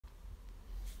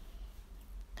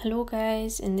Hello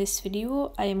guys, in this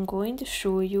video I am going to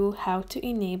show you how to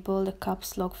enable the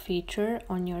caps lock feature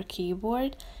on your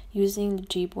keyboard using the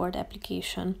Gboard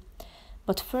application.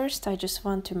 But first I just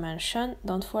want to mention,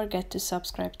 don't forget to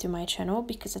subscribe to my channel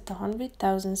because at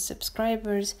 100,000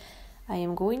 subscribers I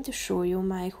am going to show you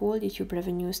my whole YouTube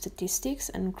revenue statistics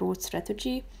and growth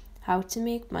strategy, how to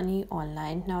make money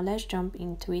online. Now let's jump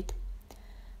into it.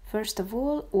 First of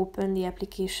all, open the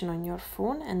application on your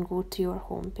phone and go to your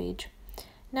home page.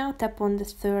 Now tap on the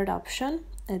third option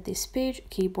at this page,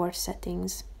 keyboard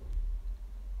settings.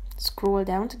 Scroll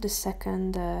down to the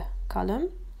second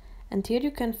column and here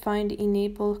you can find the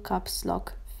enable caps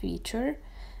lock feature.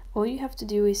 All you have to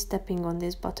do is tapping on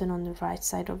this button on the right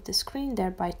side of the screen,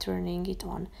 thereby turning it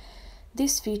on.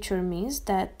 This feature means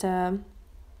that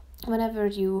whenever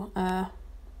you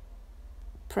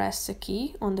press a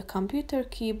key on the computer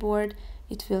keyboard,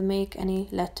 it will make any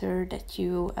letter that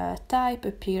you type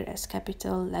appear as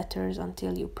capital letters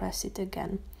until you press it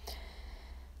again.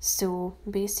 So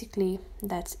basically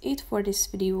that's it for this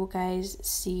video guys.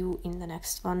 See you in the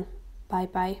next one. Bye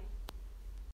bye.